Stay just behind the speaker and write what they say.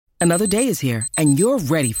Another day is here, and you're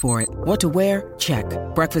ready for it. What to wear? Check.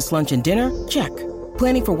 Breakfast, lunch, and dinner? Check.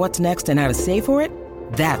 Planning for what's next and how to save for it?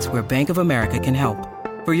 That's where Bank of America can help.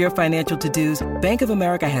 For your financial to-dos, Bank of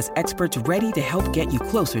America has experts ready to help get you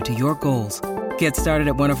closer to your goals. Get started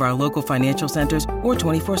at one of our local financial centers or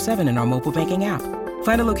 24/7 in our mobile banking app.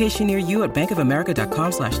 Find a location near you at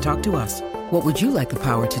bankofamerica.com/talktous. What would you like the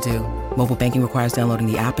power to do? Mobile banking requires downloading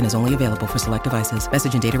the app and is only available for select devices.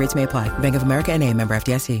 Message and data rates may apply. Bank of America N.A., member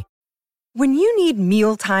FDIC. When you need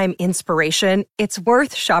mealtime inspiration, it's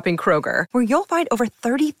worth shopping Kroger, where you'll find over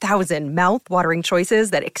 30,000 mouth-watering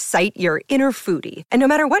choices that excite your inner foodie. And no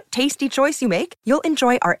matter what tasty choice you make, you'll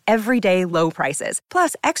enjoy our everyday low prices,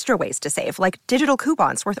 plus extra ways to save, like digital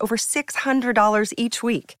coupons worth over $600 each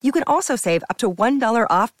week. You can also save up to $1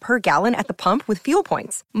 off per gallon at the pump with fuel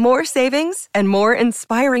points. More savings and more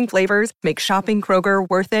inspiring flavors make shopping Kroger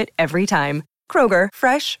worth it every time. Kroger,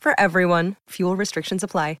 fresh for everyone. Fuel restrictions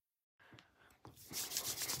apply.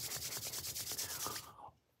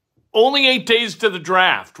 Only 8 days to the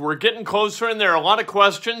draft. We're getting closer, and there are a lot of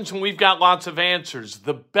questions, and we've got lots of answers.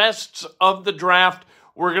 The bests of the draft,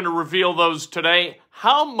 we're going to reveal those today.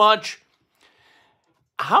 How much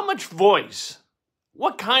voice,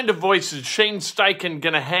 what kind of voice is Shane Steichen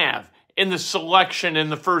going to have in the selection in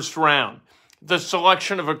the first round, the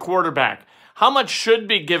selection of a quarterback? How much should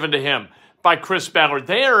be given to him by Chris Ballard?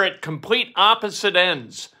 They are at complete opposite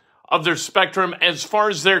ends of their spectrum as far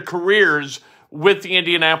as their careers with the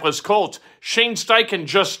Indianapolis Colts. Shane Steichen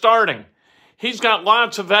just starting. He's got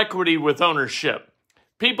lots of equity with ownership.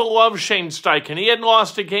 People love Shane Steichen. He hadn't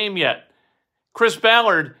lost a game yet. Chris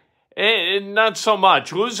Ballard, not so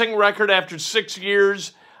much. Losing record after 6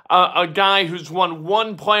 years. A guy who's won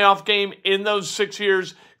one playoff game in those 6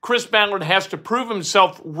 years. Chris Ballard has to prove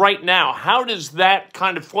himself right now. How does that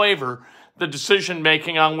kind of flavor the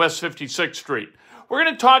decision-making on West 56th Street? We're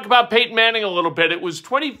going to talk about Peyton Manning a little bit. It was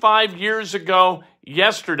 25 years ago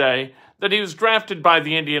yesterday that he was drafted by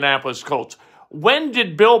the Indianapolis Colts. When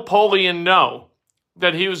did Bill Polian know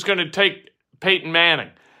that he was going to take Peyton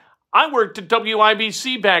Manning? I worked at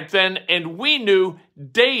WIBC back then, and we knew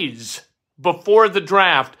days before the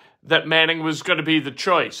draft that Manning was going to be the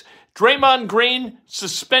choice. Draymond Green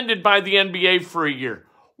suspended by the NBA for a year.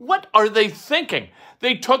 What are they thinking?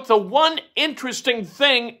 They took the one interesting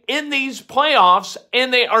thing in these playoffs,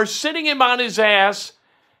 and they are sitting him on his ass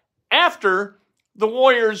after the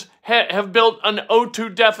Warriors have built an 0-2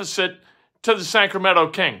 deficit to the Sacramento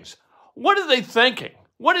Kings. What are they thinking?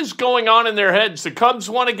 What is going on in their heads? The Cubs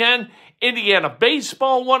won again. Indiana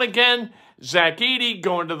baseball won again. Zach Edey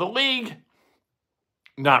going to the league.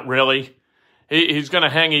 Not really. He's going to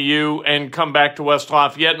hang a U and come back to West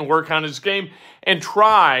Lafayette and work on his game and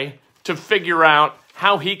try to figure out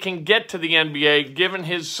how he can get to the NBA, given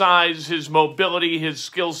his size, his mobility, his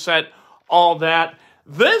skill set, all that.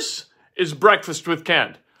 This is Breakfast with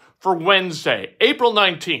Kent for Wednesday, April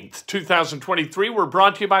 19th, 2023. We're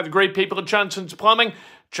brought to you by the great people at Johnson's Plumbing.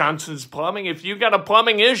 Johnson's Plumbing, if you got a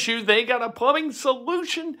plumbing issue, they got a plumbing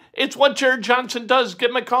solution. It's what Jared Johnson does. Give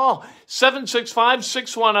him a call,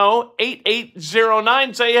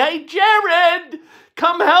 765-610-8809. Say, hey, Jared,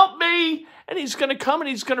 come help me. And he's going to come and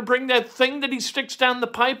he's going to bring that thing that he sticks down the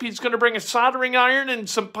pipe. He's going to bring a soldering iron and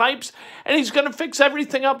some pipes, and he's going to fix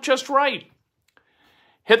everything up just right.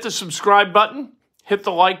 Hit the subscribe button, hit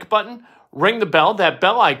the like button, ring the bell. That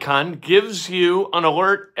bell icon gives you an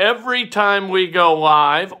alert every time we go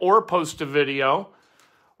live or post a video.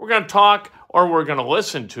 We're going to talk, or we're going to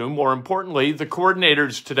listen to, more importantly, the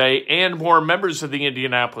coordinators today and more members of the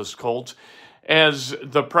Indianapolis Colts as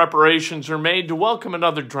the preparations are made to welcome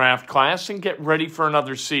another draft class and get ready for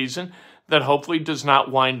another season that hopefully does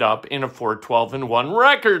not wind up in a 4-12-1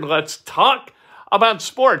 record. Let's talk about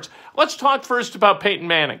sports. Let's talk first about Peyton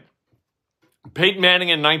Manning. Peyton Manning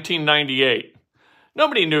in 1998.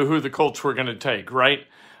 Nobody knew who the Colts were going to take, right?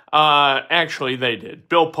 Actually, they did.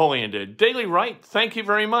 Bill Polian did. Daily Wright, thank you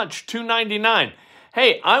very much. $2.99.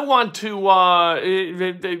 Hey, I want to,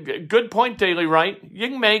 good point, Daily Wright. You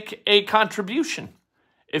can make a contribution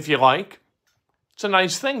if you like. It's a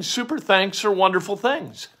nice thing. Super thanks are wonderful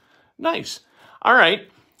things. Nice. All right.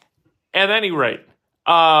 At any rate,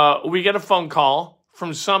 we get a phone call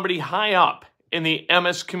from somebody high up in the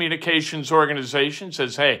MS Communications organization.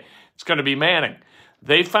 Says, hey, it's going to be Manning.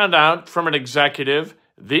 They found out from an executive,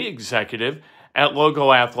 the executive at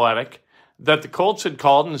Logo Athletic, that the Colts had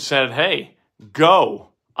called and said, hey, go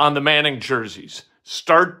on the Manning jerseys.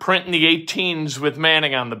 Start printing the 18s with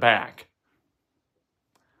Manning on the back.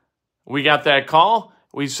 We got that call.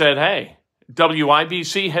 We said, hey,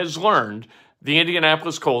 WIBC has learned the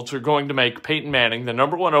Indianapolis Colts are going to make Peyton Manning the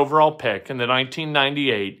number 1 overall pick in the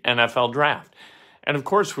 1998 NFL Draft. And of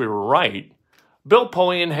course we were right. Bill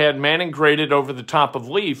Polian had Manning graded over the top of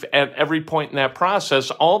Leaf at every point in that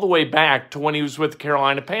process, all the way back to when he was with the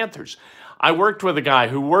Carolina Panthers. I worked with a guy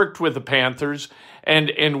who worked with the Panthers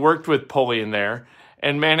and worked with Polian there,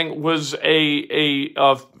 and Manning was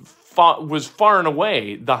was far and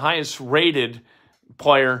away the highest rated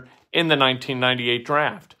player in the 1998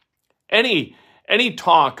 draft. Any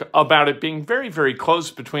talk about it being very, very close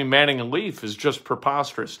between Manning and Leaf is just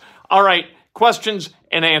preposterous. All right, questions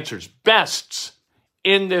and answers. Bests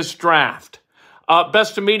in this draft.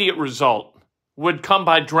 Best immediate result would come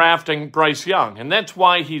by drafting Bryce Young, and that's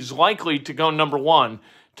why he's likely to go number 1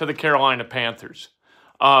 to the Carolina Panthers.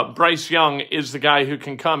 Bryce Young is the guy who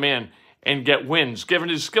can come in and get wins, given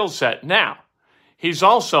his skill set. Now, he's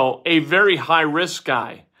also a very high-risk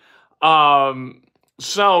guy.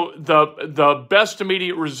 So the best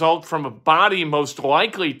immediate result from a body most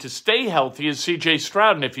likely to stay healthy is C.J.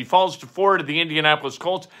 Stroud. And if he falls to 4 to the Indianapolis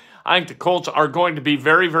Colts, I think the Colts are going to be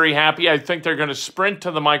very, very happy. I think they're going to sprint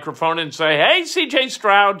to the microphone and say, hey, C.J.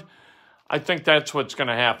 Stroud. I think that's what's going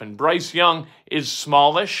to happen. Bryce Young is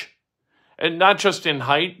smallish, and not just in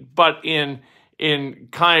height, but in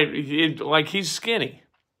like he's skinny.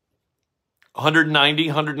 190,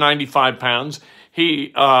 195 pounds.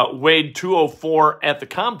 He weighed 204 at the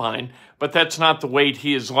combine, but that's not the weight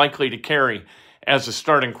he is likely to carry as a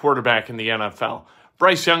starting quarterback in the NFL.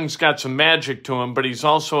 Bryce Young's got some magic to him, but he's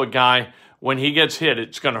also a guy, when he gets hit,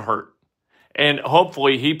 it's going to hurt. And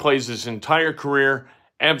hopefully he plays his entire career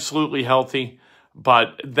absolutely healthy,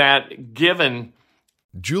 but that given...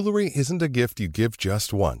 Jewelry isn't a gift you give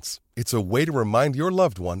just once. It's a way to remind your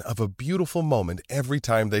loved one of a beautiful moment every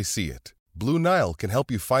time they see it. Blue Nile can help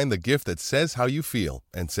you find the gift that says how you feel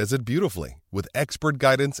and says it beautifully, with expert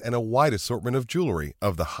guidance and a wide assortment of jewelry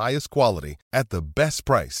of the highest quality at the best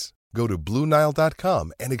price. Go to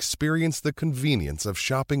BlueNile.com and experience the convenience of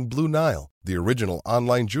shopping Blue Nile, the original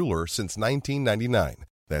online jeweler since 1999.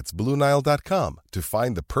 That's BlueNile.com to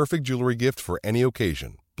find the perfect jewelry gift for any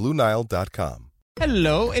occasion. BlueNile.com.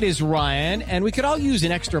 Hello, it is Ryan, and we could all use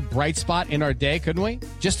an extra bright spot in our day, couldn't we?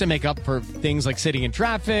 Just to make up for things like sitting in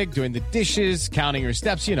traffic, doing the dishes, counting your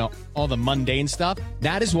steps, all the mundane stuff.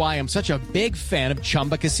 That is why I'm such a big fan of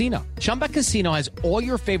Chumba Casino. Chumba Casino has all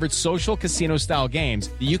your favorite social casino-style games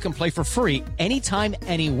that you can play for free anytime,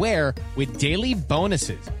 anywhere with daily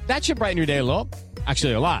bonuses. That should brighten your day a little.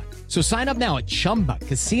 Actually, a lot. So sign up now at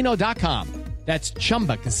ChumbaCasino.com. That's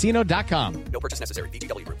ChumbaCasino.com. No purchase necessary.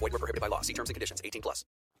 VGW Group. Void where prohibited by law. See terms and conditions. 18+.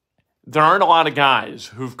 There aren't a lot of guys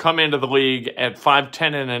who've come into the league at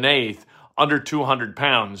 5'10 and an eighth, under 200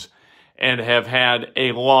 pounds, and have had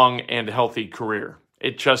a long and healthy career.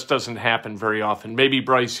 It just doesn't happen very often. Maybe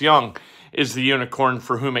Bryce Young is the unicorn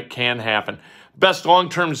for whom it can happen. Best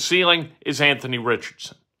long-term ceiling is Anthony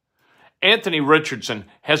Richardson. Anthony Richardson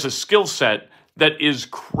has a skill set that is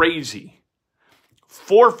crazy.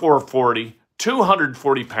 4'4", 40,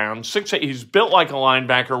 240 pounds, 6'8". He's built like a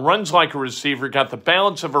linebacker, runs like a receiver, got the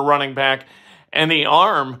balance of a running back, and the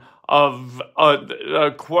arm of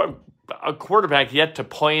a quarterback yet to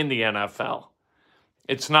play in the NFL.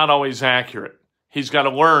 It's not always accurate. He's got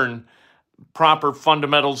to learn proper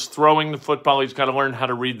fundamentals, throwing the football. He's got to learn how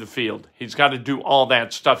to read the field. He's got to do all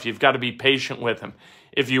that stuff. You've got to be patient with him.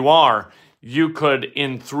 If you are, you could,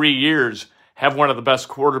 in 3 years, have one of the best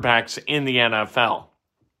quarterbacks in the NFL.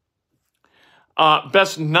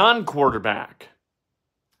 Best non-quarterback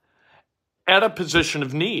at a position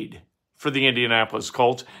of need for the Indianapolis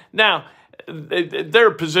Colts. Now, there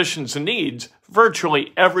are positions and needs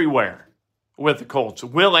virtually everywhere with the Colts.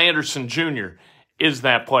 Will Anderson Jr. is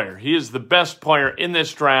that player. He is the best player in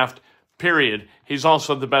this draft, period. He's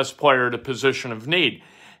also the best player at a position of need.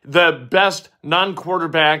 The best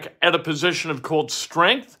non-quarterback at a position of Colts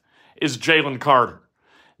strength is Jalen Carter.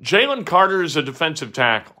 Jalen Carter is a defensive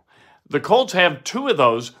tackle. The Colts have 2 of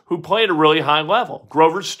those who play at a really high level,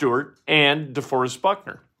 Grover Stewart and DeForest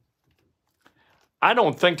Buckner. I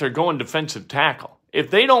don't think they're going defensive tackle.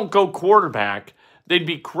 If they don't go quarterback, they'd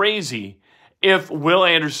be crazy if Will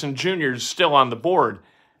Anderson Jr. is still on the board.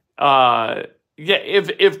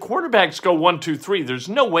 If quarterbacks go 1, 2, 3, there's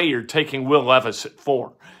no way you're taking Will Levis at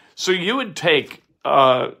 4. So you would take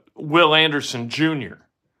Will Anderson Jr.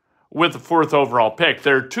 with the 4th overall pick.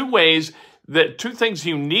 There are 2 things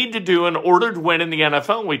you need to do in order to win in the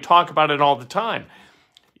NFL, and we talk about it all the time.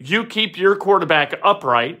 You keep your quarterback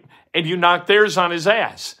upright, and you knock theirs on his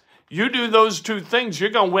ass. You do those 2 things, you're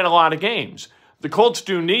going to win a lot of games. The Colts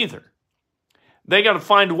do neither. They got to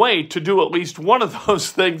find a way to do at least one of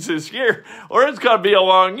those things this year, or it's going to be a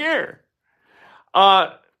long year.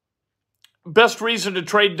 Best reason to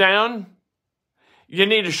trade down? You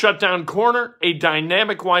need a shutdown corner, a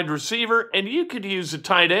dynamic wide receiver, and you could use a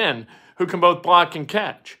tight end who can both block and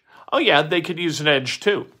catch. Oh yeah, they could use an edge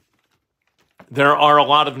too. There are a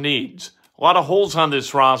lot of needs, a lot of holes on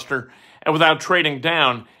this roster, and without trading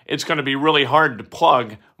down, it's going to be really hard to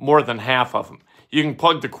plug more than half of them. You can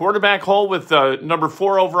plug the quarterback hole with the number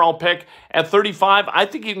 4 overall pick at 35. I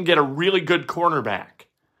think you can get a really good cornerback.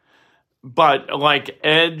 But like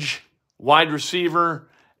edge, wide receiver,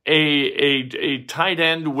 a tight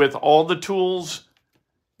end with all the tools,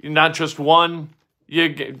 not just one,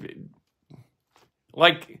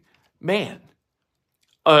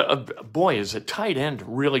 boy, is a tight end a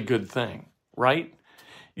really good thing, right?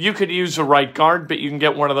 You could use a right guard, but you can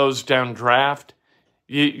get one of those down draft.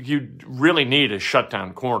 You really need a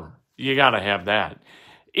shutdown corner. You got to have that.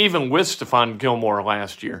 Even with Stephon Gilmore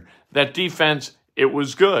last year, that defense, it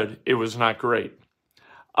was good. It was not great.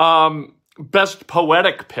 Best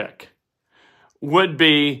poetic pick would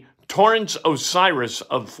be Torrance Osiris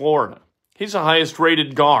of Florida. He's the highest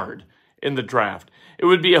rated guard in the draft. It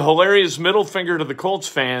would be a hilarious middle finger to the Colts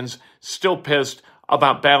fans still pissed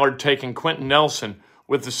about Ballard taking Quentin Nelson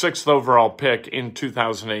with the 6th overall pick in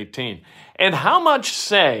 2018. And how much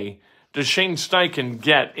say does Shane Steichen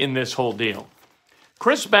get in this whole deal?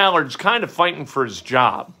 Chris Ballard's kind of fighting for his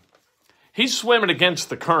job. He's swimming against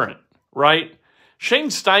the current, right? Shane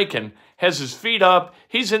Steichen has his feet up.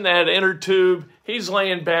 He's in that inner tube. He's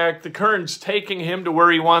laying back. The current's taking him to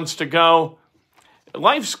where he wants to go.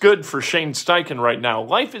 Life's good for Shane Steichen right now.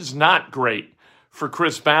 Life is not great for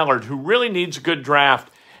Chris Ballard, who really needs a good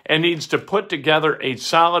draft and needs to put together a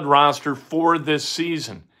solid roster for this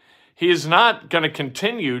season. He is not going to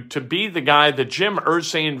continue to be the guy that Jim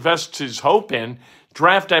Irsay invests his hope in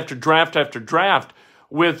draft after draft after draft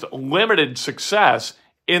with limited success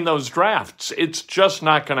in those drafts. It's just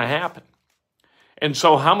not going to happen. And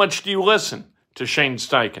so how much do you listen to Shane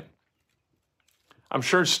Steichen? I'm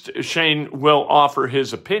sure Shane will offer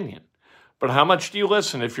his opinion, but how much do you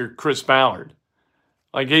listen if you're Chris Ballard?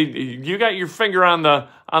 Like, you got your finger on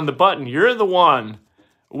the button. You're the one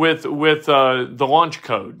with the launch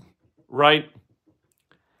code, right?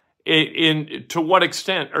 To what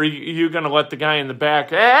extent are you going to let the guy in the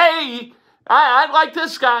back, hey, I like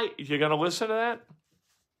this guy. You going to listen to that?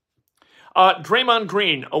 Draymond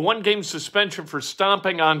Green, a 1-game suspension for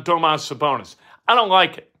stomping on Domas Sabonis. I don't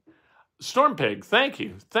like it. Storm Pig, thank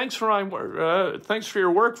you. Thanks for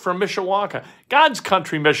your work from Mishawaka, God's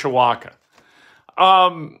country, Mishawaka.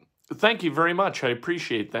 Thank you very much. I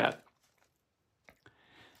appreciate that.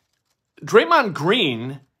 Draymond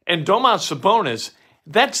Green and Domas Sabonis,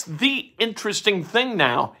 that's the interesting thing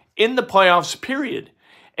now in the playoffs, period.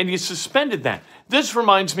 And you suspended that. This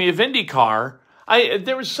reminds me of IndyCar.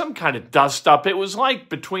 There was some kind of dust up. It was like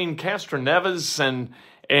between Castroneves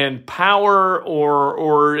and Power,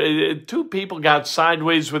 or two people got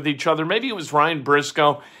sideways with each other. Maybe it was Ryan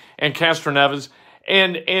Briscoe and Castroneves,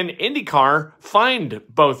 and IndyCar fined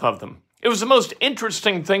both of them. It was the most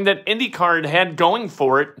interesting thing that IndyCar had going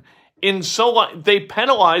for it. They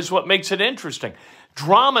penalize what makes it interesting.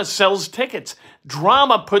 Drama sells tickets.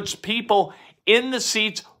 Drama puts people in the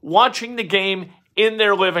seats watching the game in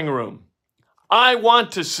their living room. I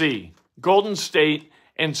want to see Golden State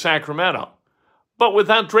and Sacramento. But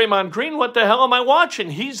without Draymond Green, what the hell am I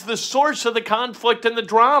watching? He's the source of the conflict and the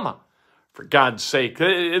drama. For God's sake, the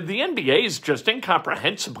NBA is just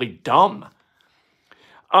incomprehensibly dumb.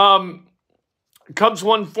 Cubs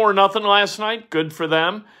won 4-0 last night. Good for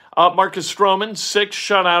them. Marcus Stroman, 6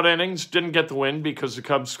 shutout innings. Didn't get the win because the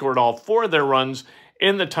Cubs scored all 4 of their runs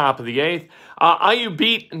in the top of the 8th. IU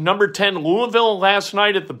beat number 10 Louisville last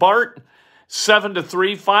night at the BART,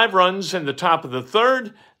 7-3, 5 runs in the top of the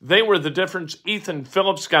 3rd. They were the difference. Ethan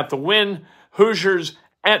Phillips got the win. Hoosiers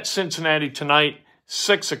at Cincinnati tonight,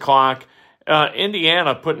 6 o'clock.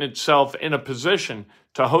 Indiana putting itself in a position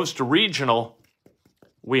to host a regional,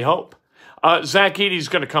 we hope. Zach Edey's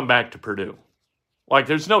going to come back to Purdue. Like,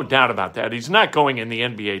 there's no doubt about that. He's not going in the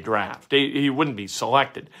NBA draft. He wouldn't be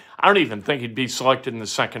selected. I don't even think he'd be selected in the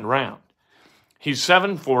second round. He's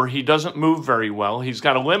 7'4". He doesn't move very well. He's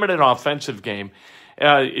got a limited offensive game.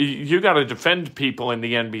 You got to defend people in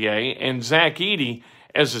the NBA, and Zach Edey,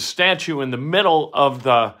 as a statue in the middle of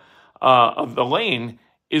the lane,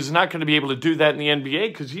 is not going to be able to do that in the NBA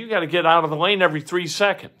because you got to get out of the lane every 3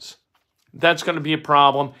 seconds. That's going to be a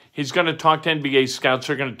problem. He's going to talk to NBA scouts.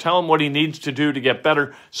 They're going to tell him what he needs to do to get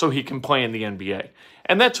better so he can play in the NBA.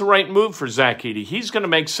 And that's a right move for Zach Edey. He's going to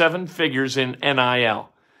make 7 figures in NIL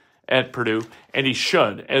at Purdue, and he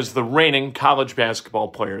should, as the reigning college basketball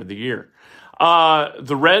player of the year.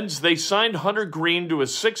 The Reds, they signed Hunter Green to a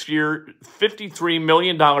 6-year, $53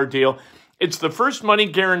 million deal. It's the first money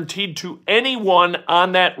guaranteed to anyone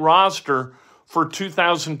on that roster for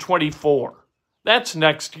 2024. That's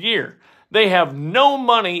next year. They have no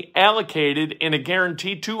money allocated in a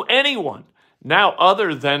guarantee to anyone now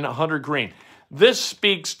other than Hunter Green. This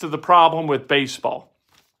speaks to the problem with baseball.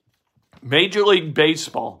 Major League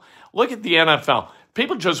Baseball. Look at the NFL.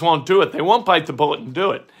 People just won't do it. They won't bite the bullet and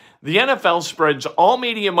do it. The NFL spreads all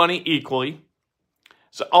media money equally.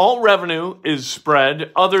 So all revenue is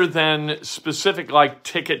spread other than specific like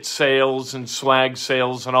ticket sales and swag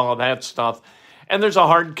sales and all of that stuff. And there's a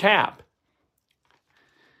hard cap.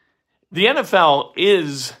 The NFL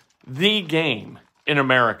is the game in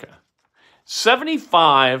America.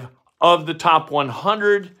 75 of the top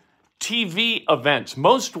 100 TV events,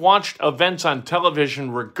 most watched events on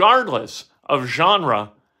television regardless of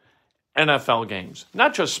genre, NFL games.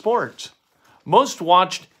 Not just sports. Most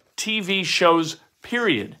watched TV shows,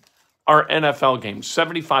 period, are NFL games,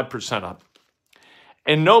 75% up.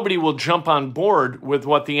 And nobody will jump on board with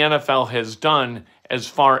what the NFL has done as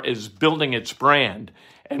far as building its brand.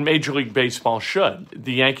 And Major League Baseball should.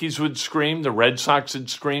 The Yankees would scream, the Red Sox would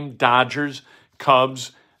scream, Dodgers,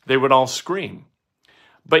 Cubs, they would all scream.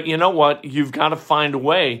 But you know what? You've got to find a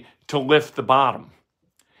way to lift the bottom.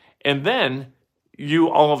 And then you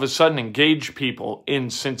all of a sudden engage people in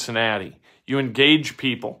Cincinnati. You engage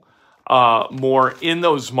people more in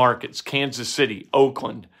those markets, Kansas City,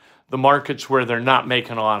 Oakland, the markets where they're not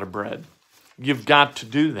making a lot of bread. You've got to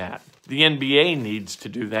do that. The NBA needs to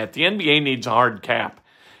do that. The NBA needs a hard cap.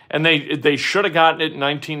 And they should have gotten it in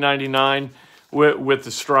 1999 with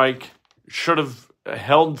the strike. Should have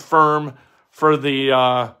held firm for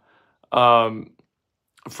the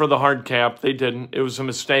hard cap. They didn't. It was a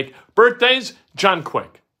mistake. Birthdays, John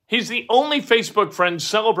Quick. He's the only Facebook friend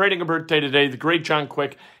celebrating a birthday today, the great John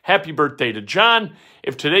Quick. Happy birthday to John.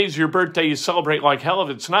 If today's your birthday, you celebrate like hell. If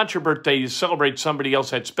it's not your birthday, you celebrate somebody else.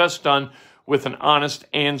 That's best done with an honest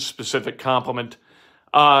and specific compliment.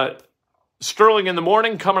 Sterling in the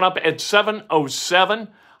Morning coming up at 7:07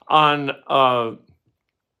 on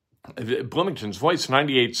Bloomington's Voice,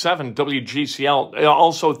 98.7 WGCL,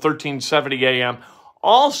 also 1370 AM.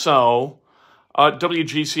 Also,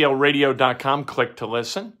 WGCLradio.com, click to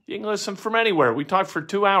listen. You can listen from anywhere. We talk for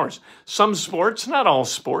 2 hours. Some sports, not all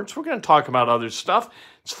sports. We're going to talk about other stuff.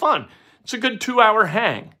 It's fun. It's a good 2-hour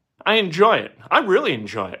hang. I enjoy it. I really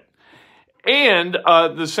enjoy it. And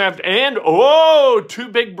this afternoon, two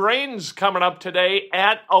big brains coming up today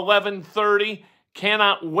at 11:30.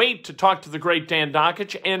 Cannot wait to talk to the great Dan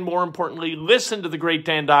Dockich and, more importantly, listen to the great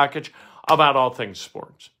Dan Dockich about all things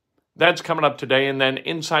sports. That's coming up today. And then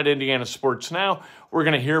Inside Indiana Sports Now, we're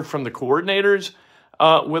going to hear from the coordinators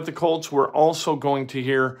with the Colts. We're also going to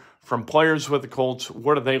hear from players with the Colts.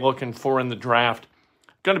 What are they looking for in the draft?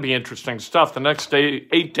 Going to be interesting stuff. The next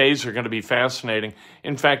 8 days are going to be fascinating.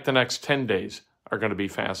 In fact, the next 10 days are going to be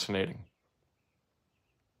fascinating.